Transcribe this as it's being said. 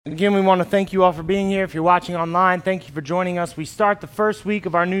Again, we want to thank you all for being here. If you're watching online, thank you for joining us. We start the first week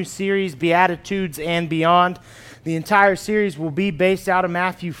of our new series, Beatitudes and Beyond. The entire series will be based out of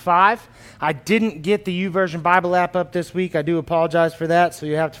Matthew 5. I didn't get the YouVersion Bible app up this week. I do apologize for that, so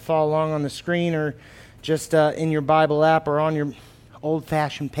you have to follow along on the screen or just in your Bible app or on your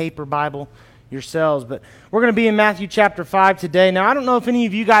old-fashioned paper Bible yourselves. But we're going to be in Matthew chapter 5 today. Now, I don't know if any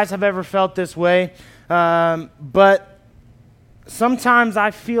of you guys have ever felt this way, but sometimes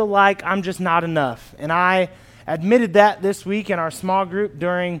I feel like I'm just not enough. And I admitted that this week in our small group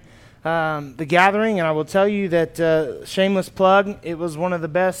during the gathering. And I will tell you that, shameless plug, it was one of the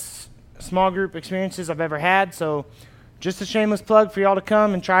best small group experiences I've ever had. So just a shameless plug for y'all to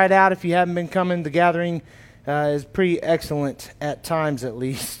come and try it out if you haven't been coming. The gathering is pretty excellent at times, at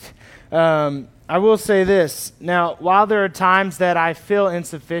least. I will say this. Now, while there are times that I feel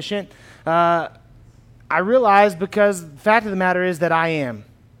insufficient, I realize because the fact of the matter is that I am.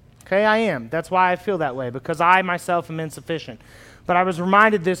 Okay, I am. That's why I feel that way, because I myself am insufficient. But I was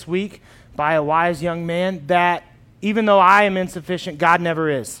reminded this week by a wise young man that even though I am insufficient, God never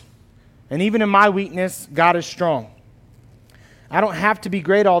is. And even in my weakness, God is strong. I don't have to be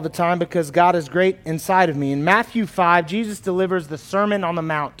great all the time because God is great inside of me. In Matthew 5, Jesus delivers the Sermon on the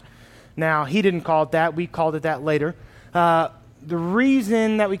Mount. Now, he didn't call it that. We called it that later. The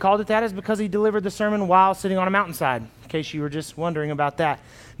reason that we called it that is because he delivered the sermon while sitting on a mountainside, in case you were just wondering about that.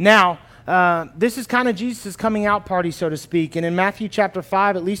 Now, this is kind of Jesus' coming out party, so to speak. And in Matthew chapter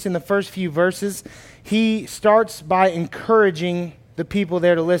 5, at least in the first few verses, he starts by encouraging the people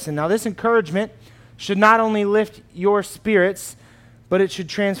there to listen. Now, this encouragement should not only lift your spirits, but it should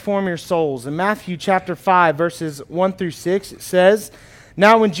transform your souls. In Matthew chapter 5, verses 1 through 6, it says,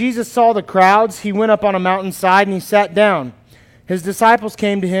 "Now when Jesus saw the crowds, he went up on a mountainside and he sat down. His disciples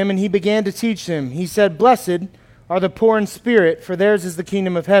came to him, and he began to teach them. He said, 'Blessed are the poor in spirit, for theirs is the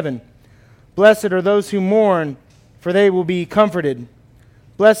kingdom of heaven. Blessed are those who mourn, for they will be comforted.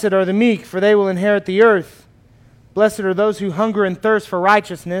 Blessed are the meek, for they will inherit the earth. Blessed are those who hunger and thirst for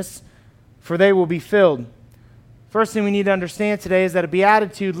righteousness, for they will be filled.'" First thing we need to understand today is that a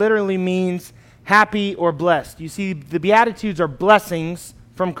beatitude literally means happy or blessed. You see, the Beatitudes are blessings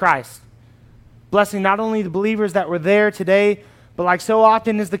from Christ. Blessing not only the believers that were there today, but like so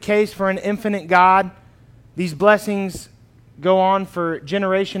often is the case for an infinite God, these blessings go on for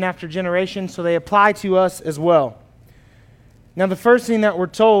generation after generation, so they apply to us as well. Now, the first thing that we're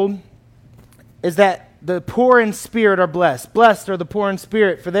told is that the poor in spirit are blessed. Blessed are the poor in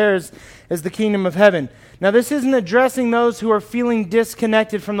spirit, for theirs is the kingdom of heaven. Now, this isn't addressing those who are feeling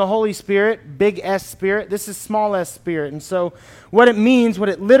disconnected from the Holy Spirit, big S spirit. This is small s spirit. And so what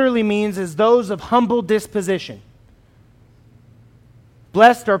it literally means is those of humble disposition.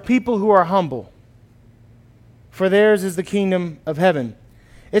 Blessed are people who are humble, for theirs is the kingdom of heaven.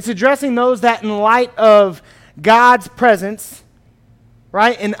 It's addressing those that in light of God's presence,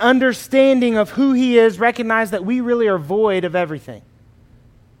 right, and understanding of who he is, recognize that we really are void of everything.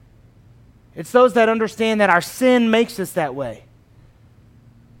 It's those that understand that our sin makes us that way.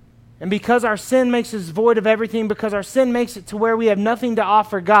 And because our sin makes us void of everything, because our sin makes it to where we have nothing to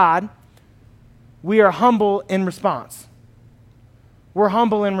offer God, we are humble in response. We're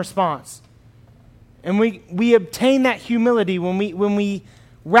humble in response. And we obtain that humility when we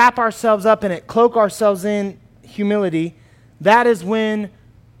wrap ourselves up in it, cloak ourselves in humility. That is when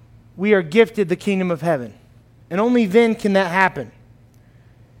we are gifted the kingdom of heaven. And only then can that happen.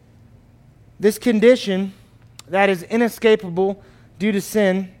 This condition that is inescapable due to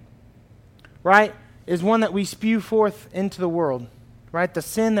sin, right, is one that we spew forth into the world, right? The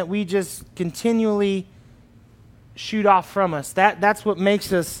sin that we just continually shoot off from us. That's what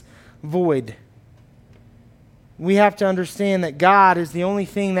makes us void. We have to understand that God is the only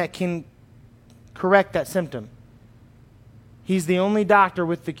thing that can correct that symptom. He's the only doctor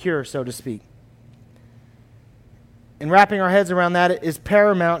with the cure, so to speak. And wrapping our heads around that is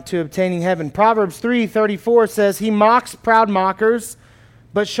paramount to obtaining heaven. Proverbs 3:34 says, "He mocks proud mockers,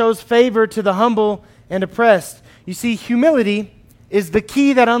 but shows favor to the humble and oppressed." You see, humility is the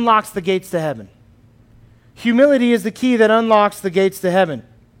key that unlocks the gates to heaven. Humility is the key that unlocks the gates to heaven.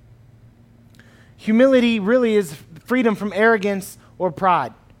 Humility really is freedom from arrogance or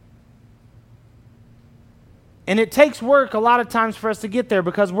pride. And it takes work a lot of times for us to get there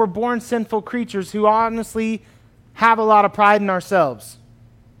because we're born sinful creatures who honestly have a lot of pride in ourselves.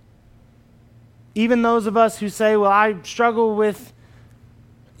 Even those of us who say, well, I struggle with,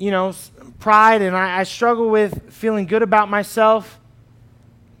 pride and I struggle with feeling good about myself,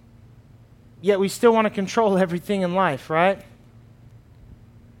 yet we still want to control everything in life, right?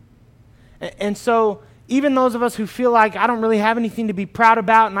 And so even those of us who feel like I don't really have anything to be proud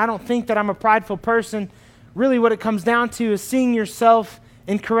about and I don't think that I'm a prideful person, really what it comes down to is seeing yourself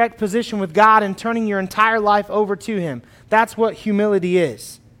in correct position with God and turning your entire life over to Him. That's what humility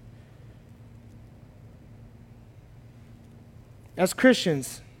is. As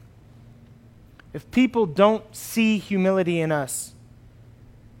Christians, if people don't see humility in us,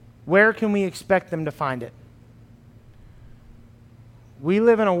 where can we expect them to find it? We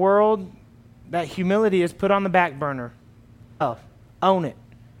live in a world that humility is put on the back burner. Oh, own it.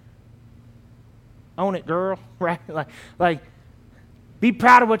 Own it, girl. Right? Like, be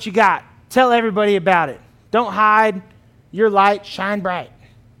proud of what you got. Tell everybody about it. Don't hide. Your light shine bright.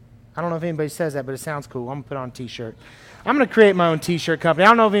 I don't know if anybody says that, but it sounds cool. I'm going to put on a t-shirt. I'm going to create my own t-shirt company. I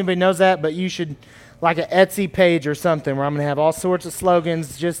don't know if anybody knows that, but you should, like an Etsy page or something, where I'm going to have all sorts of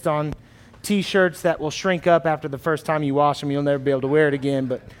slogans just on t-shirts that will shrink up after the first time you wash them. You'll never be able to wear it again,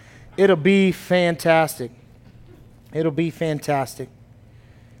 but it'll be fantastic. It'll be fantastic.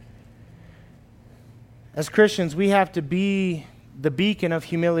 As Christians, we have to be the beacon of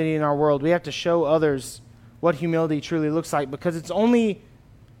humility in our world. We have to show others what humility truly looks like, because it's only,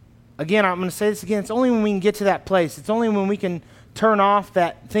 again, I'm going to say this again, it's only when we can get to that place. It's only when we can turn off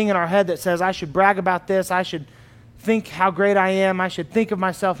that thing in our head that says, I should brag about this, I should think how great I am, I should think of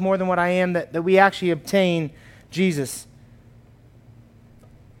myself more than what I am, that we actually obtain Jesus.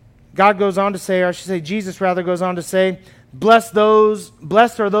 God goes on to say, or I should say Jesus rather goes on to say, blessed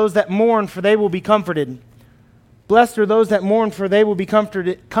are those that mourn, for they will be comforted. Blessed are those that mourn, for they will be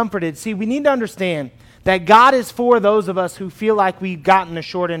comforted. See, we need to understand that God is for those of us who feel like we've gotten the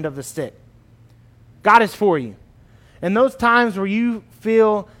short end of the stick. God is for you. And those times where you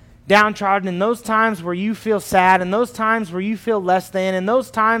feel downtrodden, and those times where you feel sad, and those times where you feel less than, and those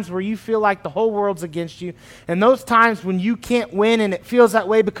times where you feel like the whole world's against you, and those times when you can't win and it feels that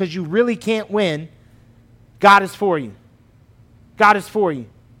way because you really can't win, God is for you. God is for you.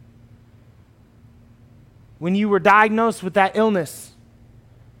 When you were diagnosed with that illness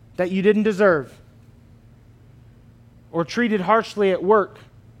that you didn't deserve, or treated harshly at work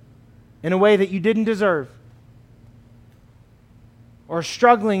in a way that you didn't deserve, or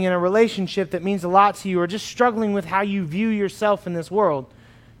struggling in a relationship that means a lot to you, or just struggling with how you view yourself in this world,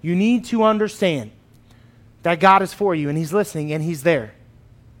 you need to understand that God is for you, and He's listening, and He's there.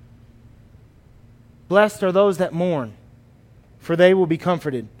 Blessed are those that mourn, for they will be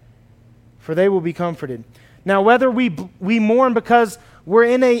comforted. For they will be comforted. Now, whether we mourn because we're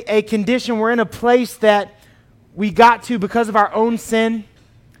in a condition, we're in a place that we got to because of our own sin,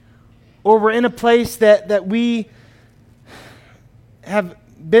 or we're in a place that we have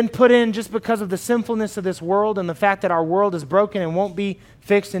been put in just because of the sinfulness of this world and the fact that our world is broken and won't be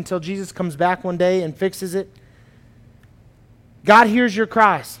fixed until Jesus comes back one day and fixes it. God hears your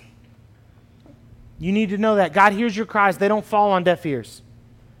cries. You need to know that. God hears your cries. They don't fall on deaf ears.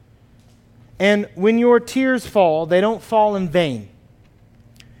 And when your tears fall, they don't fall in vain.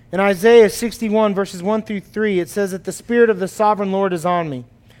 In Isaiah 61, verses 1 through 3, it says that the Spirit of the Sovereign Lord is on me,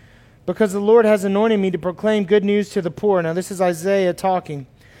 because the Lord has anointed me to proclaim good news to the poor. Now, this is Isaiah talking.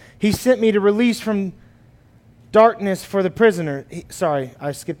 He sent me to release from darkness for the prisoner. Sorry,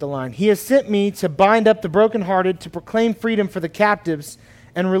 I skipped the line. He has sent me to bind up the brokenhearted, to proclaim freedom for the captives,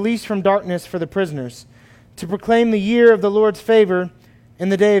 and release from darkness for the prisoners, to proclaim the year of the Lord's favor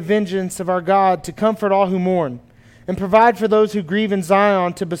and the day of vengeance of our God, to comfort all who mourn, and provide for those who grieve in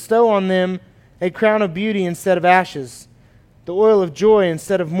Zion, to bestow on them a crown of beauty instead of ashes, the oil of joy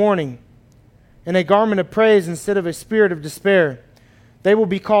instead of mourning, and a garment of praise instead of a spirit of despair. They will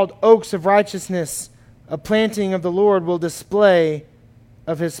be called oaks of righteousness, a planting of the Lord will display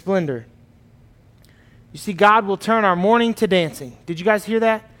of His splendor. You see, God will turn our mourning to dancing. Did you guys hear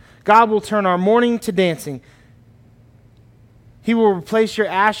that? God will turn our mourning to dancing. He will replace your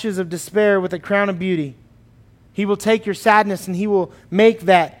ashes of despair with a crown of beauty. He will take your sadness and He will make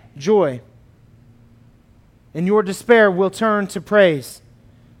that joy. And your despair will turn to praise.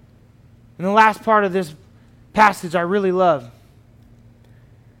 And the last part of this passage I really love.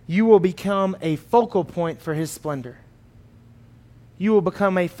 You will become a focal point for His splendor. You will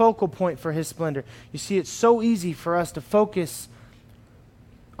become a focal point for His splendor. You see, it's so easy for us to focus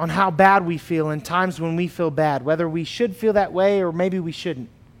on how bad we feel in times when we feel bad, whether we should feel that way or maybe we shouldn't,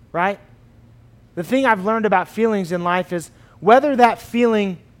 right? The thing I've learned about feelings in life is whether that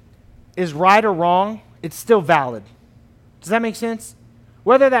feeling is right or wrong, it's still valid. Does that make sense?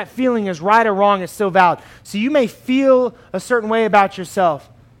 Whether that feeling is right or wrong, it's still valid. So you may feel a certain way about yourself,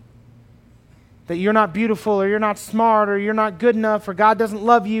 that you're not beautiful, or you're not smart, or you're not good enough, or God doesn't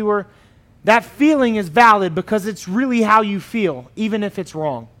love you, or that feeling is valid because it's really how you feel, even if it's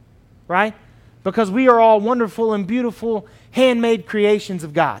wrong, right? because we are all wonderful and beautiful handmade creations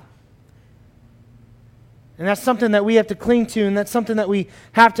of God. And that's something that we have to cling to, and that's something that we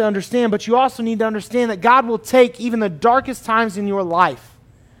have to understand. But you also need to understand that God will take even the darkest times in your life,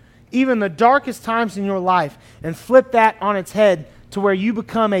 and flip that on its head to where you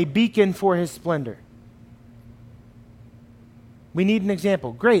become a beacon for His splendor. We need an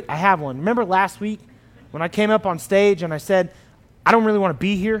example. Great, I have one. Remember last week when I came up on stage and I said, I don't really want to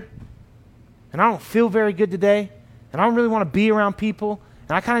be here, and I don't feel very good today, and I don't really want to be around people,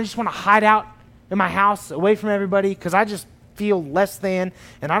 and I kind of just want to hide out in my house away from everybody because I just feel less than,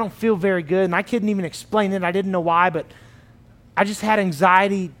 and I don't feel very good, and I couldn't even explain it. I didn't know why, but I just had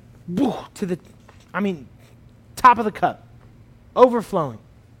anxiety to the top of the cup, overflowing.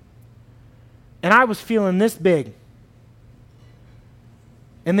 And I was feeling this big.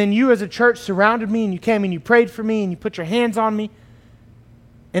 And then you as a church surrounded me, and you came and you prayed for me, and you put your hands on me,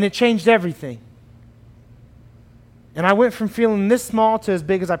 and it changed everything. And I went from feeling this small to as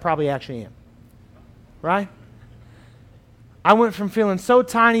big as I probably actually am. Right? I went from feeling so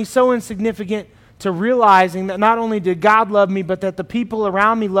tiny, so insignificant, to realizing that not only did God love me, but that the people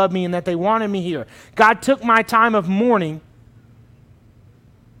around me loved me and that they wanted me here. God took my time of mourning.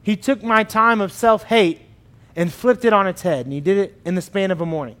 He took my time of self-hate and flipped it on its head, and He did it in the span of a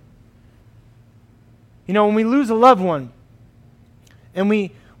morning. You know, when we lose a loved one, and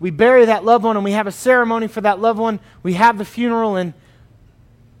we bury that loved one, and we have a ceremony for that loved one, we have the funeral, and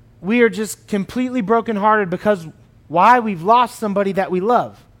we are just completely brokenhearted because why? We've lost somebody that we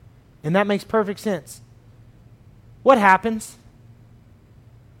love. And that makes perfect sense. What happens?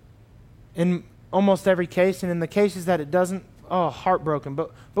 In almost every case, and in the cases that it doesn't, heartbroken.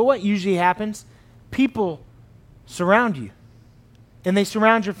 But what usually happens? People surround you. And they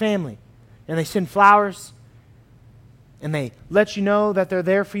surround your family. And they send flowers. And they let you know that they're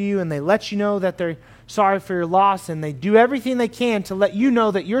there for you. And they let you know that they're sorry for your loss, and they do everything they can to let you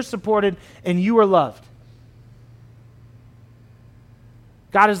know that you're supported and you are loved.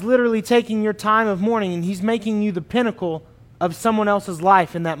 God is literally taking your time of mourning, and He's making you the pinnacle of someone else's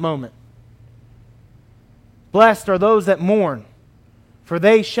life in that moment. Blessed are those that mourn, for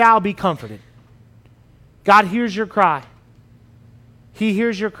they shall be comforted. God hears your cry. He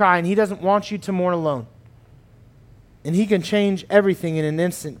hears your cry, and He doesn't want you to mourn alone. And He can change everything in an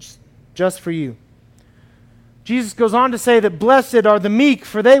instant just for you. Jesus goes on to say that blessed are the meek,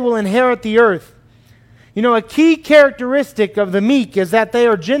 for they will inherit the earth. You know, a key characteristic of the meek is that they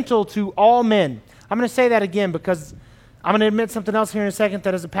are gentle to all men. I'm going to say that again because I'm going to admit something else here in a second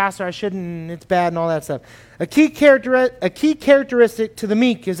that as a pastor I shouldn't, and it's bad and all that stuff. A key characteristic to the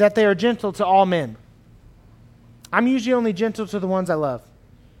meek is that they are gentle to all men. I'm usually only gentle to the ones I love.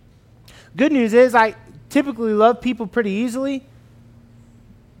 Good news is I typically love people pretty easily.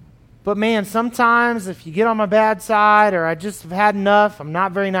 But man, sometimes if you get on my bad side or I just have had enough, I'm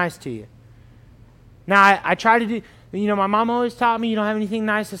not very nice to you. Now, I try to do, my mom always taught me you don't have anything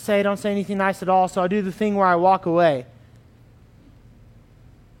nice to say, don't say anything nice at all, so I do the thing where I walk away.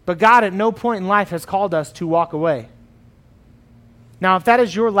 But God at no point in life has called us to walk away. Now, if that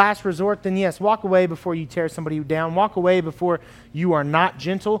is your last resort, then yes, walk away before you tear somebody down. Walk away before you are not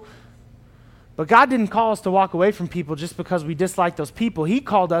gentle. But God didn't call us to walk away from people just because we dislike those people. He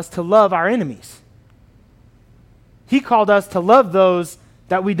called us to love our enemies. He called us to love those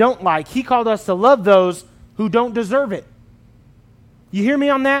that we don't like. He called us to love those who don't deserve it. You hear me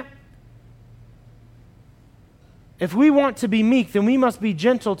on that? If we want to be meek, then we must be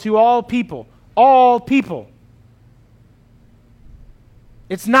gentle to all people. All people.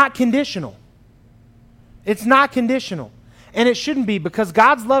 It's not conditional. It's not conditional. And it shouldn't be, because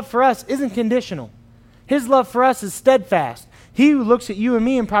God's love for us isn't conditional. His love for us is steadfast. He who looks at you and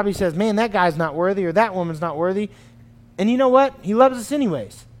me and probably says, man, that guy's not worthy or that woman's not worthy. And you know what? He loves us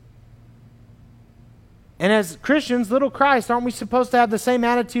anyways. And as Christians, little Christ, aren't we supposed to have the same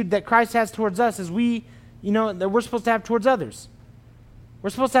attitude that Christ has towards us as we, that we're supposed to have towards others? We're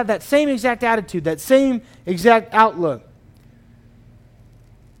supposed to have that same exact attitude, that same exact outlook.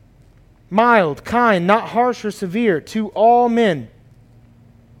 Mild, kind, not harsh or severe, to all men.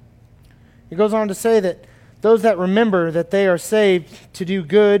 It goes on to say that those that remember that they are saved to do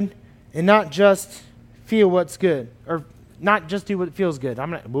good and not just feel what's good, or not just do what feels good.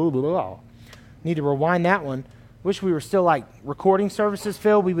 Need to rewind that one. Wish we were still like recording services,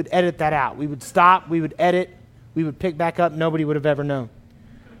 Phil. We would edit that out. We would stop, we would edit, we would pick back up. Nobody would have ever known.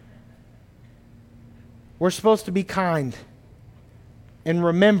 We're supposed to be kind. And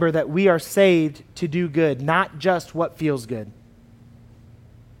remember that we are saved to do good, not just what feels good.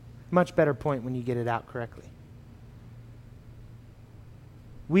 Much better point when you get it out correctly.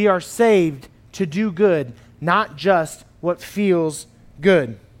 We are saved to do good, not just what feels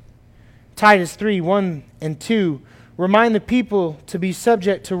good. Titus 3:1-2, remind the people to be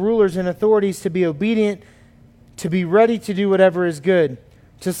subject to rulers and authorities, to be obedient, to be ready to do whatever is good,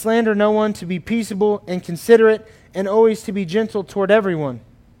 to slander no one, to be peaceable and considerate, and always to be gentle toward everyone.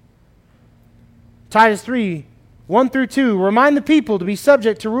 Titus 3:1-2, remind the people to be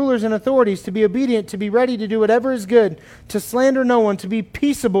subject to rulers and authorities, to be obedient, to be ready to do whatever is good, to slander no one, to be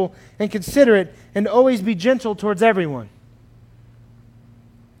peaceable and considerate, and always be gentle towards everyone.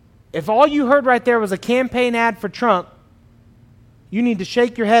 If all you heard right there was a campaign ad for Trump, you need to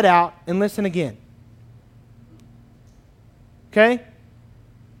shake your head out and listen again. Okay?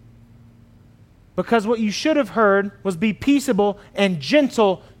 Because what you should have heard was be peaceable and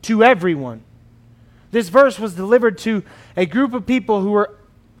gentle to everyone. This verse was delivered to a group of people who were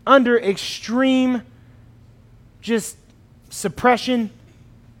under extreme just suppression,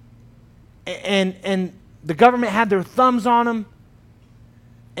 and the government had their thumbs on them.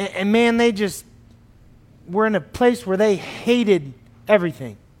 And man, they just were in a place where they hated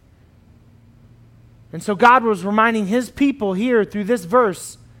everything. And so God was reminding his people here through this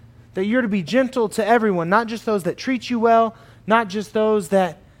verse that you're to be gentle to everyone, not just those that treat you well, not just those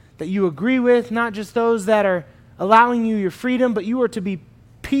that you agree with, not just those that are allowing you your freedom, but you are to be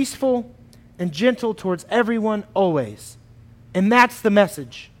peaceful and gentle towards everyone always. And that's the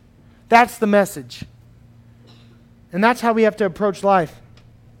message. That's the message. And that's how we have to approach life.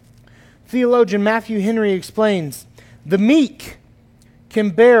 Theologian Matthew Henry explains, the meek can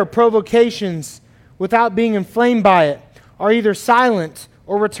bear provocations without being inflamed by it, are either silent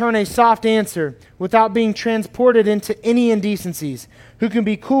or return a soft answer without being transported into any indecencies, who can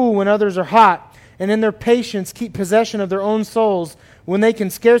be cool when others are hot, and in their patience keep possession of their own souls when they can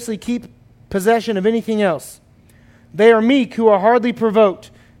scarcely keep possession of anything else. They are meek who are hardly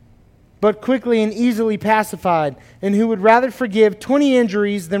provoked, but quickly and easily pacified, and who would rather forgive 20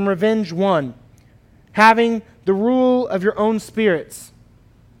 injuries than revenge one, having the rule of your own spirits.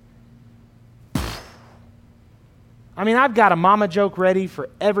 I mean, I've got a mama joke ready for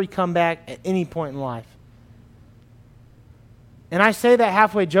every comeback at any point in life. And I say that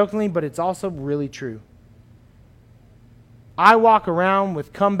halfway jokingly, but it's also really true. I walk around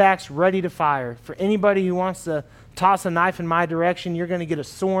with comebacks ready to fire. For anybody who wants to toss a knife in my direction, you're going to get a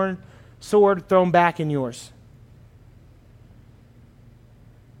sword thrown back in yours.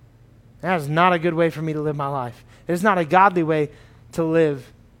 That is not a good way for me to live my life. It is not a godly way to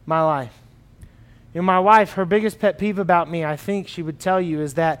live my life. You know, my wife, her biggest pet peeve about me, I think she would tell you,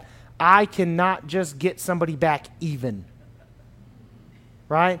 is that I cannot just get somebody back even.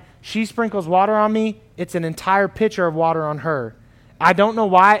 Right? She sprinkles water on me, it's an entire pitcher of water on her. I don't know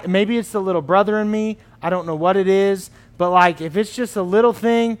why. Maybe it's the little brother in me. I don't know what it is. But like, if it's just a little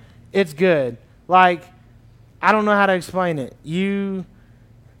thing, it's good. Like, I don't know how to explain it. You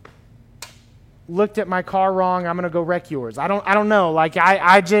looked at my car wrong, I'm going to go wreck yours. I don't know. Like,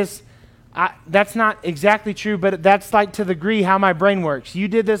 that's not exactly true, but that's like to the degree how my brain works. You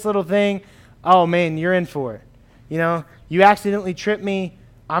did this little thing, oh man, you're in for it. You know, you accidentally tripped me,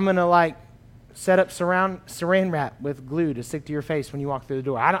 I'm going to like set up saran wrap with glue to stick to your face when you walk through the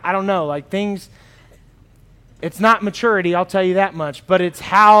door. I don't know, like things, it's not maturity, I'll tell you that much, but it's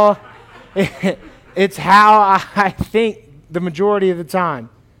how it's how I think the majority of the time.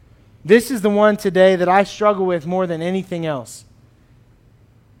 This is the one today that I struggle with more than anything else.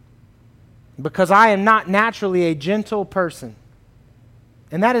 Because I am not naturally a gentle person.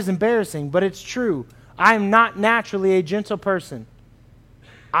 And that is embarrassing, but it's true. I am not naturally a gentle person.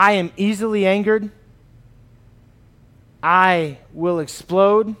 I am easily angered. I will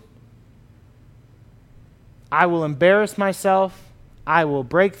explode. I will embarrass myself. I will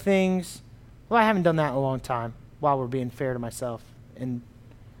break things. Well, I haven't done that in a long time, while we're being fair to myself in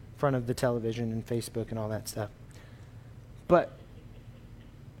front of the television and Facebook and all that stuff. But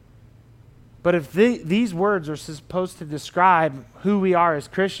if these words are supposed to describe who we are as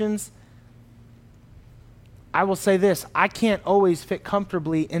Christians, I will say this, I can't always fit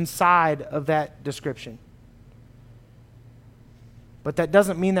comfortably inside of that description. But that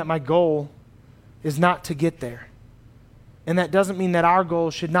doesn't mean that my goal is not to get there. And that doesn't mean that our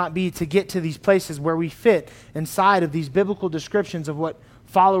goal should not be to get to these places where we fit inside of these biblical descriptions of what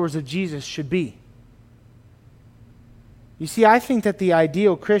followers of Jesus should be. You see, I think that the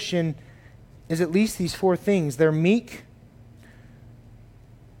ideal Christian is at least these four things. They're meek.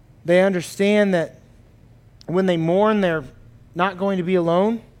 They understand that when they mourn, they're not going to be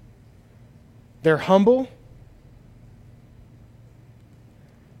alone. They're humble.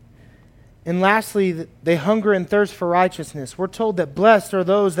 And lastly, they hunger and thirst for righteousness. We're told that blessed are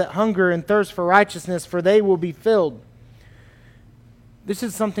those that hunger and thirst for righteousness, for they will be filled. This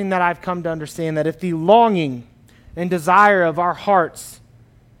is something that I've come to understand, that if the longing and desire of our hearts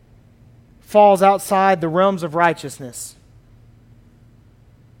falls outside the realms of righteousness,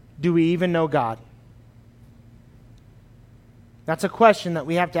 do we even know God? That's a question that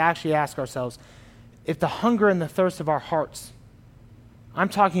we have to actually ask ourselves. If the hunger and the thirst of our hearts, I'm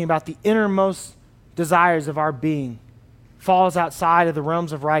talking about the innermost desires of our being, falls outside of the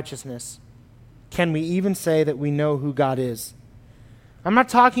realms of righteousness, can we even say that we know who God is? I'm not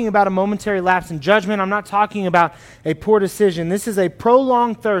talking about a momentary lapse in judgment. I'm not talking about a poor decision. This is a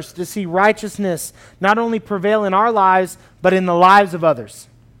prolonged thirst to see righteousness not only prevail in our lives, but in the lives of others.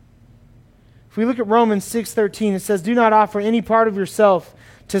 If we look at Romans 6:13, it says, "Do not offer any part of yourself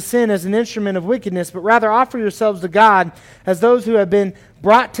to sin as an instrument of wickedness, but rather offer yourselves to God as those who have been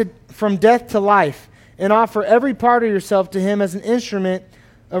brought from death to life, and offer every part of yourself to Him as an instrument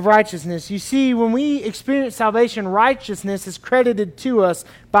of righteousness." You see, when we experience salvation, righteousness is credited to us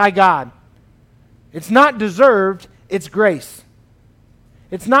by God. It's not deserved, it's grace.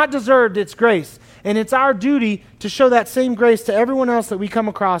 It's not deserved, it's grace. And it's our duty to show that same grace to everyone else that we come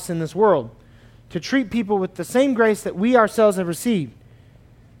across in this world, to treat people with the same grace that we ourselves have received.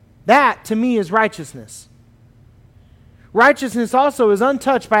 That, to me, is righteousness. Righteousness also is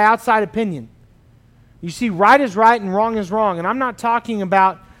untouched by outside opinion. You see, right is right and wrong is wrong. And I'm not talking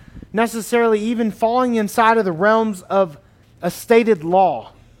about necessarily even falling inside of the realms of a stated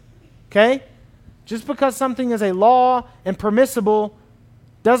law. Okay? Just because something is a law and permissible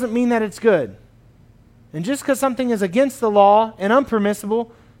doesn't mean that it's good. And just because something is against the law and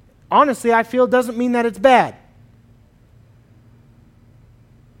unpermissible, honestly, I feel doesn't mean that it's bad.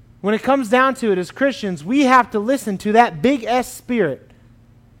 When it comes down to it, as Christians, we have to listen to that big S spirit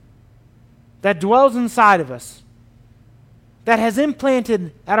that dwells inside of us, that has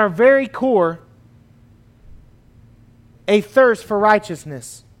implanted at our very core a thirst for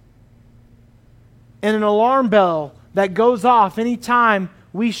righteousness, and an alarm bell that goes off anytime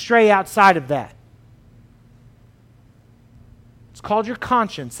we stray outside of that. It's called your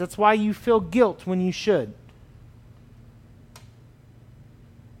conscience. That's why you feel guilt when you should.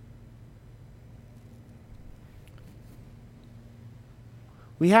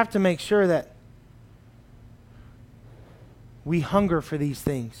 We have to make sure that we hunger for these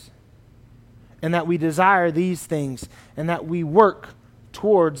things, and that we desire these things, and that we work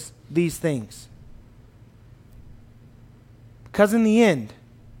towards these things. Because in the end,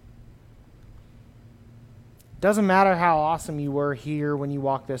 it doesn't matter how awesome you were here when you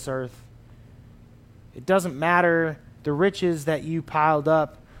walked this earth. It doesn't matter the riches that you piled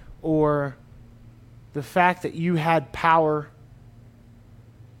up or the fact that you had power.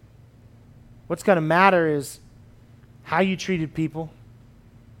 What's going to matter is how you treated people,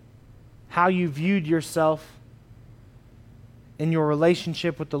 how you viewed yourself in your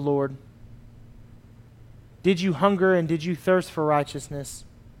relationship with the Lord. Did you hunger and did you thirst for righteousness?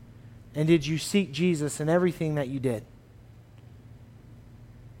 And did you seek Jesus in everything that you did?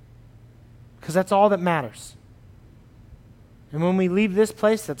 Because that's all that matters. And when we leave this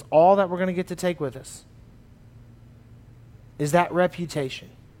place, that's all that we're going to get to take with us, is that reputation.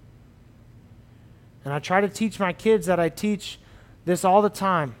 And I try to teach my kids that I teach this all the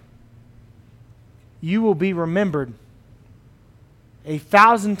time. You will be remembered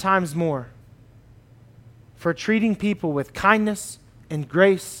 1,000 times more for treating people with kindness and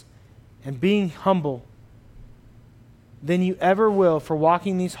grace and being humble than you ever will for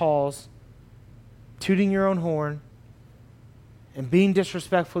walking these halls, tooting your own horn, and being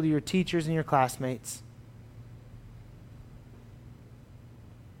disrespectful to your teachers and your classmates.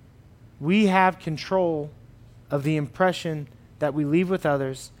 We have control of the impression that we leave with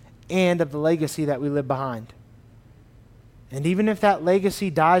others and of the legacy that we leave behind. And even if that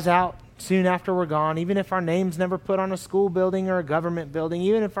legacy dies out soon after we're gone, even if our name's never put on a school building or a government building,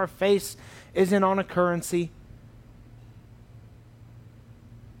 even if our face isn't on a currency,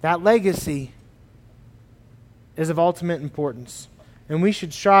 that legacy is of ultimate importance. And we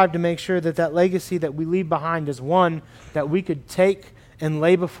should strive to make sure that that legacy that we leave behind is one that we could take and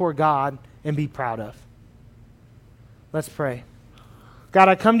lay before God and be proud of. Let's pray. God,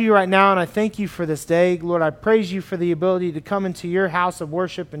 I come to you right now and I thank you for this day. Lord, I praise you for the ability to come into your house of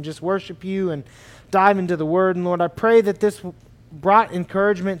worship and just worship you and dive into the word. And Lord, I pray that this brought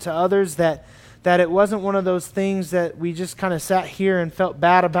encouragement to others, that it wasn't one of those things that we just kind of sat here and felt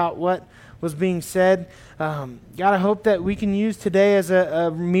bad about what was being said. God, I hope that we can use today as a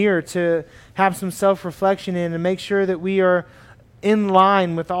mirror to have some self-reflection in and make sure that we are in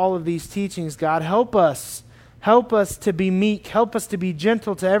line with all of these teachings, God. Help us. Help us to be meek. Help us to be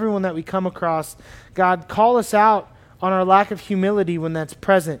gentle to everyone that we come across. God, call us out on our lack of humility when that's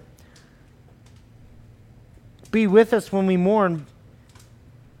present. Be with us when we mourn.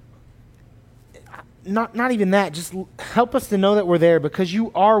 Not even that. Just help us to know that we're there, because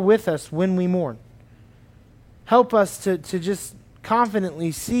you are with us when we mourn. Help us to just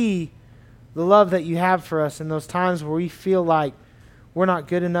confidently see the love that you have for us in those times where we feel like we're not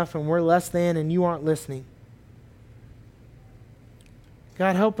good enough and we're less than and you aren't listening.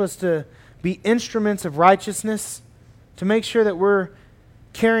 God, help us to be instruments of righteousness, to make sure that we're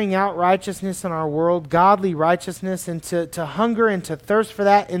carrying out righteousness in our world, godly righteousness, and to hunger and to thirst for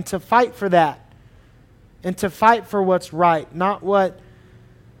that and to fight for that. And to fight for what's right, not what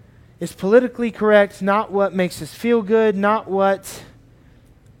is politically correct, not what makes us feel good, not what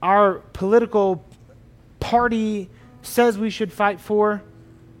our political party says we should fight for.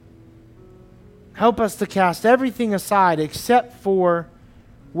 Help us to cast everything aside except for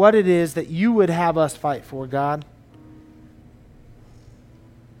what it is that you would have us fight for, God.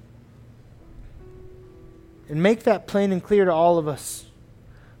 And make that plain and clear to all of us.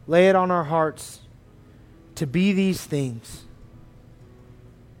 Lay it on our hearts to be these things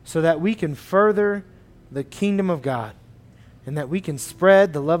so that we can further the kingdom of God and that we can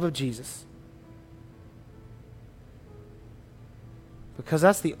spread the love of Jesus. Because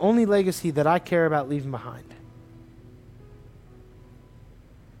that's the only legacy that I care about leaving behind.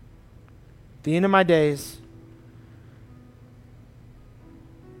 At the end of my days,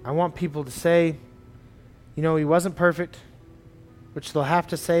 I want people to say, you know, he wasn't perfect, which they'll have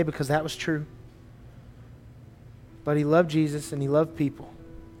to say because that was true. But he loved Jesus and he loved people.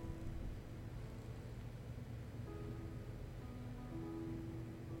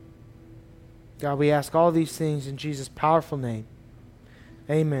 God, we ask all these things in Jesus' powerful name.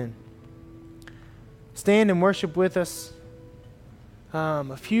 Amen. Stand and worship with us.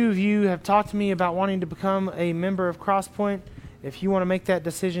 A few of you have talked to me about wanting to become a member of Crosspoint. If you want to make that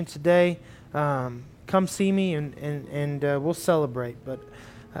decision today, come see me and we'll celebrate. But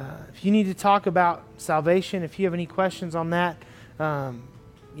if you need to talk about salvation, if you have any questions on that,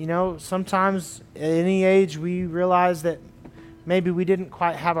 you know, sometimes at any age we realize that maybe we didn't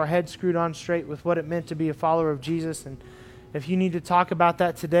quite have our head screwed on straight with what it meant to be a follower of Jesus. And if you need to talk about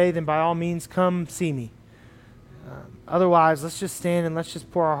that today, then by all means, come see me. Otherwise, let's just stand and let's just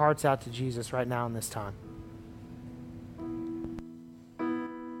pour our hearts out to Jesus right now in this time.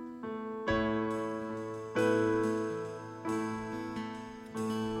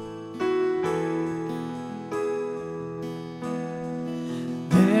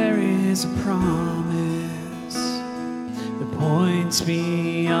 Is a promise that points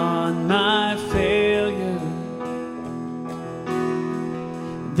beyond my failure.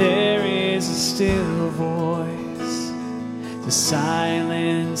 There is a still voice to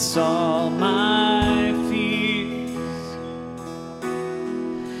silence all my fears.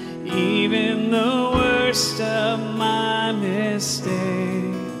 Even the worst of my mistakes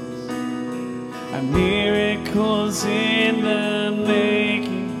are miracles in the making.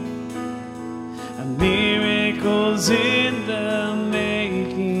 Miracles in the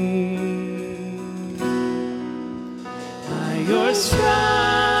making. By your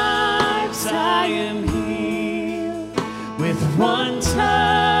stripes I am healed. With one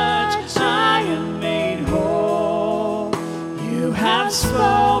touch I am made whole. You have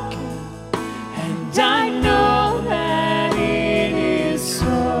spoken, and I know that it is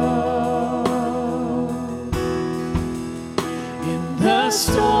so. In the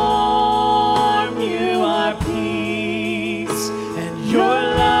storm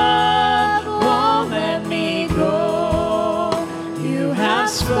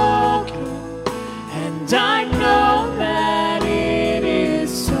spoken, and I know that it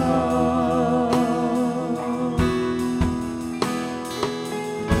is so.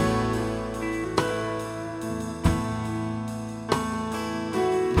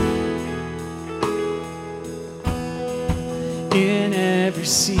 In every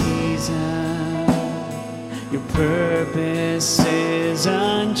season, your purpose is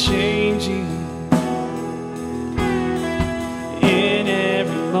unchanging.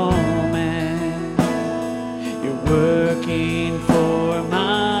 Working for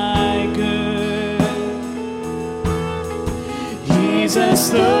my good. Jesus,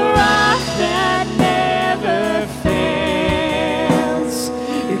 the rock that never fails.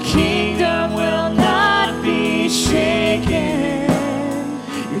 Your kingdom will not be shaken.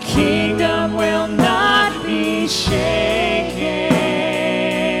 Your kingdom will not be shaken.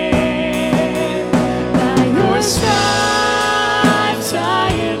 By your stripes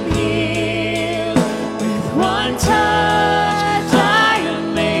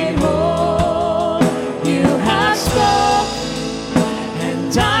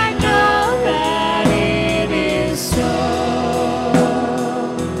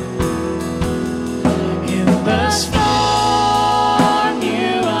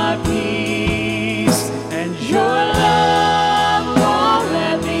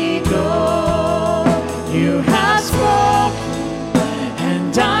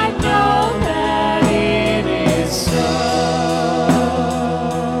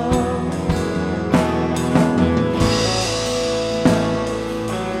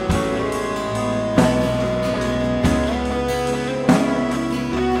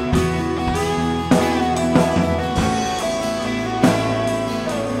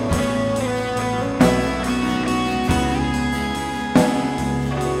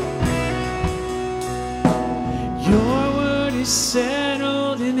is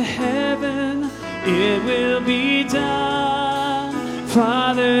settled in heaven, it will be done.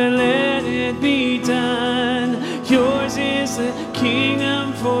 Father, let it be done. Yours is the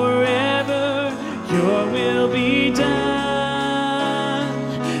kingdom forever. Your will be done.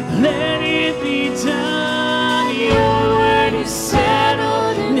 Let it be done. Your word is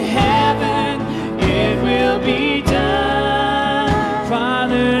settled in heaven. It will be done.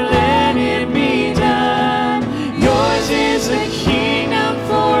 Father, let it be done. Yours is the kingdom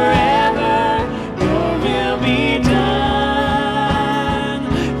forever. Your will be done.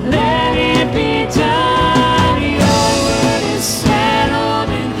 Let it be done. Your word is settled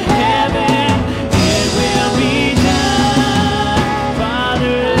in heaven. It will be done.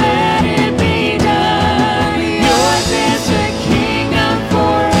 Father, let it be done. Yours is the kingdom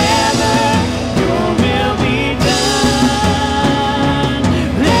forever. Your will be done.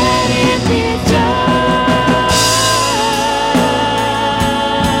 Let it be done.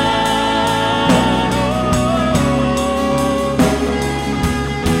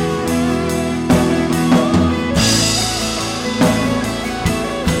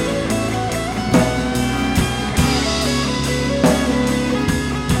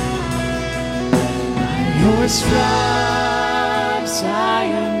 Your stripes I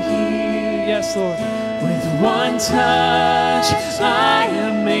am healed. Yes, Lord. With one touch I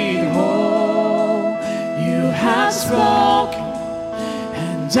am made whole. You have spoken,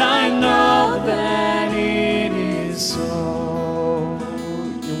 and I know that it is so.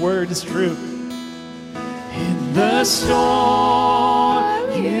 Your word is true. In the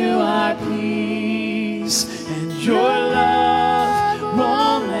storm, you are peace, and your love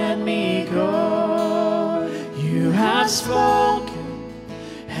won't let me go. You have spoken,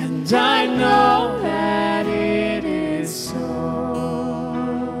 and I know that it is so.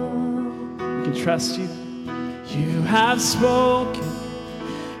 We can trust you. You have spoken,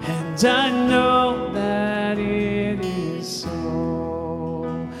 and I know that it is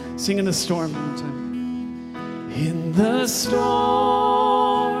so. Sing in the storm one time. In the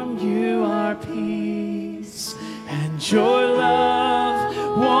storm, you are peace, and your love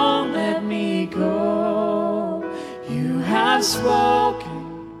won't let me go. You have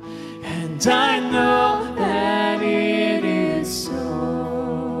spoken, and I know that it is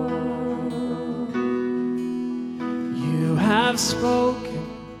so. You have spoken,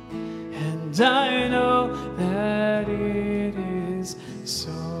 and I know that it is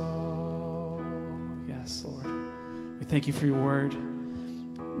so. Yes, Lord. We thank you for your word.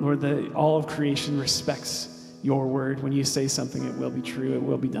 Lord, that all of creation respects your word. When you say something, it will be true, it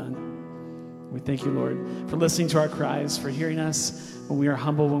will be done. We thank you, Lord, for listening to our cries, for hearing us when we are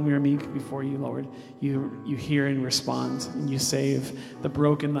humble, when we are meek before you, Lord. You hear and respond, and you save the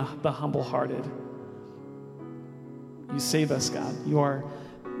broken, the humble-hearted. You save us, God. You are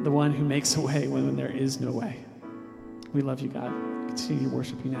the one who makes a way when there is no way. We love you, God. Continue to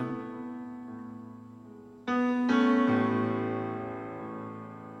worship you now.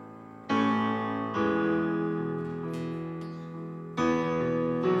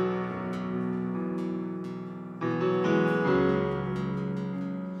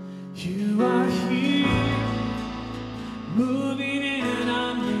 You are here, moving in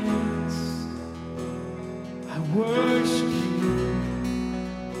our midst. I worship you.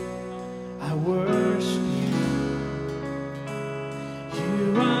 I worship you.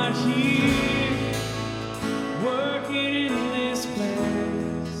 You are here, working in this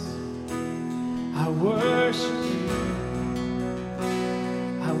place. I worship you.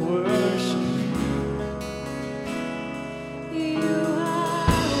 I worship you. You are a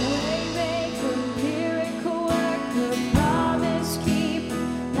waymaker, miracle worker, promise keeper,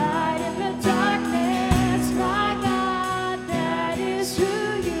 light in the darkness. My God, that is who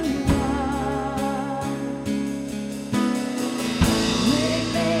you are.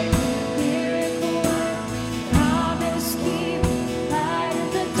 Waymaker, miracle worker, promise keeper, light in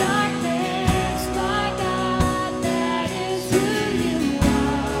the darkness. My God,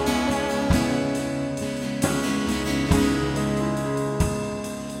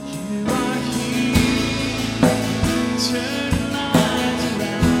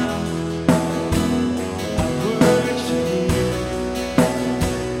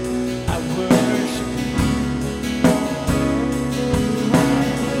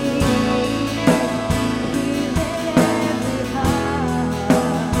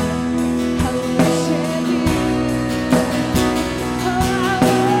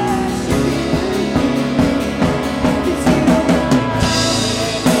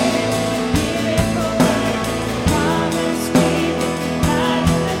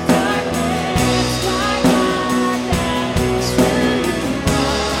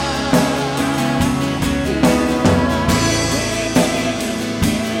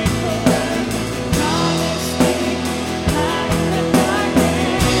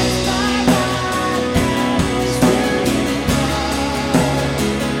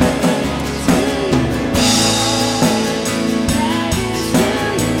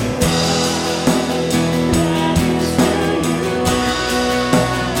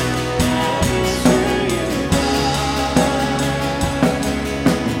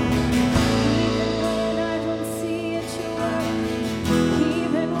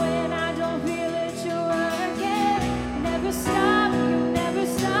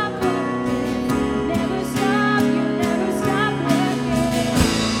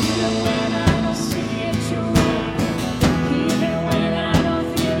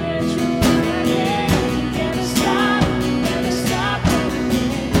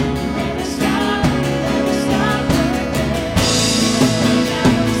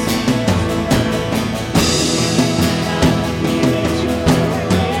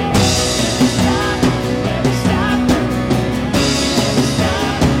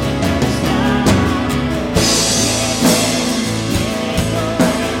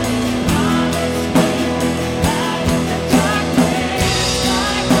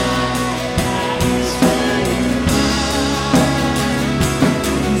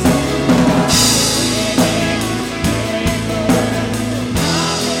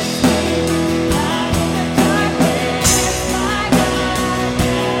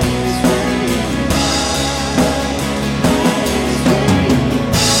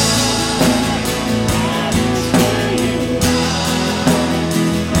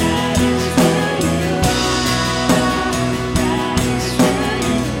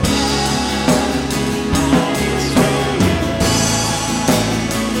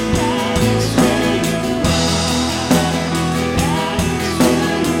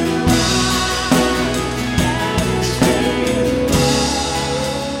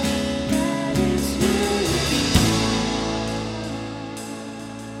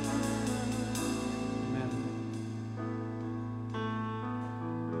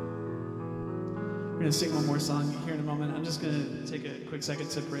 We're going to sing one more song here in a moment. I'm just going to take a quick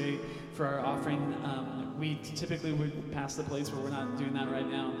second to pray for our offering. We typically would pass the plates, but we're not doing that right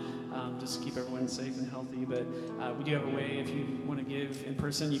now, just to keep everyone safe and healthy. But we do have a way, if you want to give in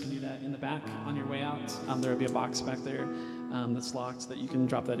person, you can do that in the back on your way out. There will be a box back there that's locked that you can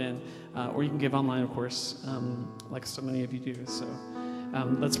drop that in. Or you can give online, of course, like so many of you do. So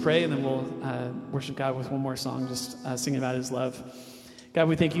let's pray, and then we'll worship God with one more song, just singing about his love. God,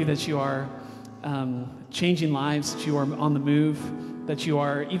 we thank you that you are changing lives, that you are on the move, that you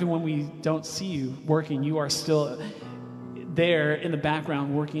are, even when we don't see you working, you are still there in the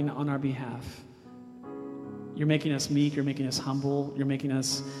background working on our behalf. You're making us meek, you're making us humble, you're making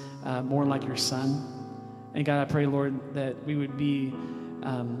us more like your son. And God, I pray, Lord, that we would be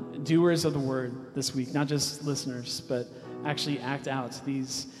doers of the word this week, not just listeners, but actually act out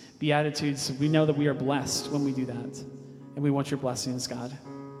these beatitudes. We know that we are blessed when we do that, and we want your blessings, God.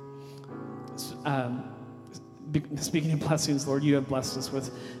 Speaking of blessings, Lord, you have blessed us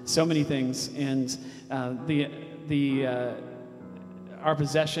with so many things, and our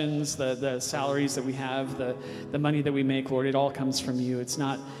possessions, the salaries that we have, the money that we make, Lord, it all comes from you. It's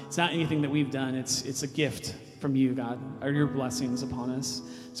not anything that we've done. It's a gift from you, God, or your blessings upon us.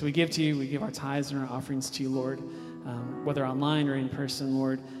 So we give to you. We give our tithes and our offerings to you, Lord, whether online or in person,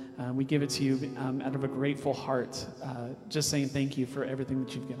 Lord. We give it to you out of a grateful heart, just saying thank you for everything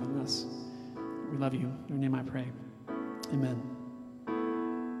that you've given us. We love you. In your name I pray. Amen.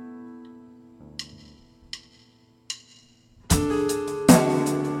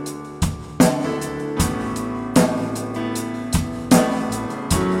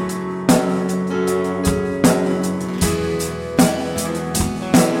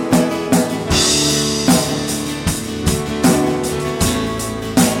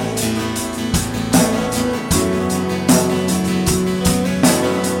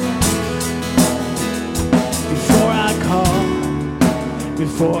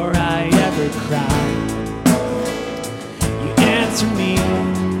 Before I ever cry, you answer me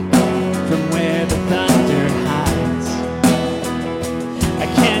from where the thunder hides. I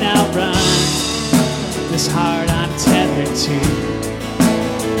can't outrun this heart I'm tethered to.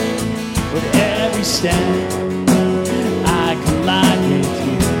 With every step, I collide with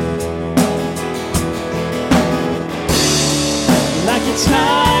you. Like a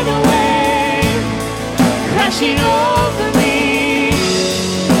tidal wave crashing over me,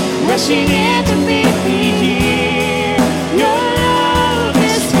 rushing in to meet me here. Your love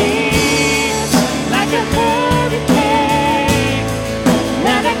is fierce, like a hurricane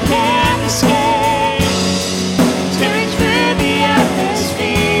that I can't escape, tearing through the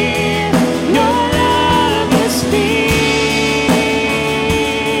atmosphere. Your love is fierce.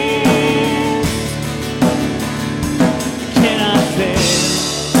 Cannot fail.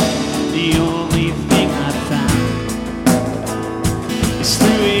 The only thing I've found is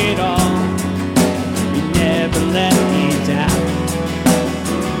through it all, you never let me down.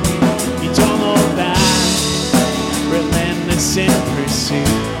 You don't hold back, relentless in pursuit.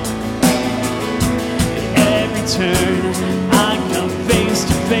 At every turn, I come face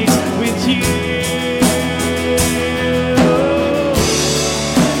to face with you.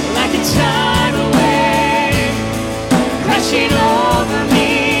 Like a tidal wave crashing over me,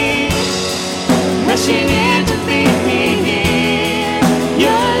 rushing in to meet me here.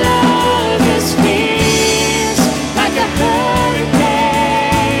 Your love is fierce, like a hurricane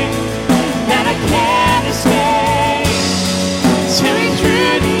that I can't escape, tearing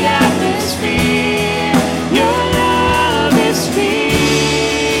through the atmosphere. Your love is fierce.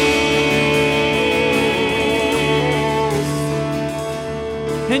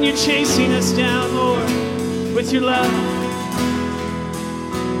 And you're chasing us down, Lord, with your love.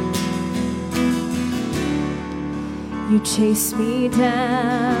 You chase me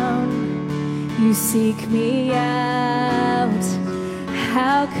down, you seek me out.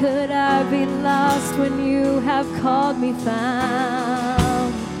 How could I be lost when you have called me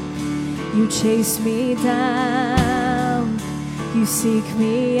found? You chase me down, you seek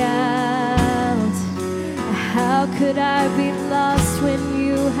me out. How could I be lost when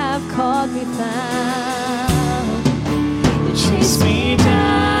you have called me found? You chase me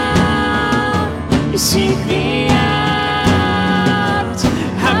down, you seek me out.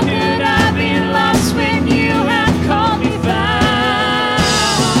 How could I be lost when you have called me found?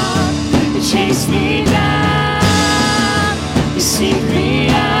 You chase me down, you seek me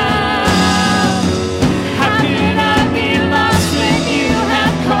out. How could I be lost when you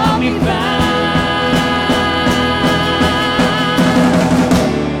have called me found?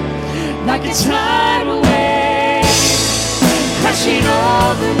 Like a tidal wave crashing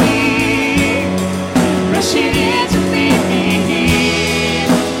over me,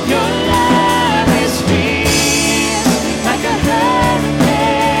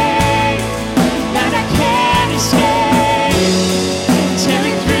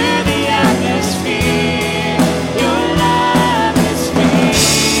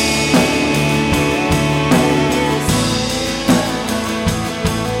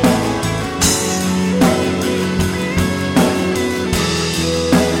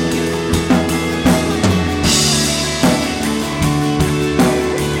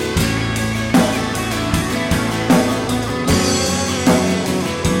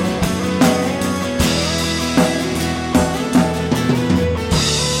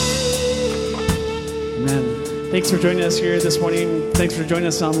 Thanks for joining us here this morning. Thanks for joining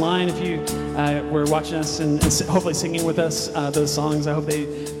us online. If you were watching us and hopefully singing with us those songs, I hope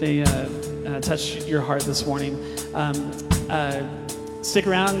they touch your heart this morning. Stick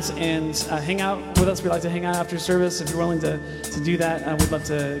around and hang out with us. We'd like to hang out after service. If you're willing to do that, we'd love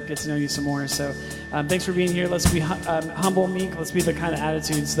to get to know you some more. So thanks for being here. Let's be humble, meek. Let's be the kind of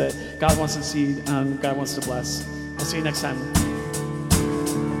attitudes that God wants to see, God wants to bless. We'll see you next time.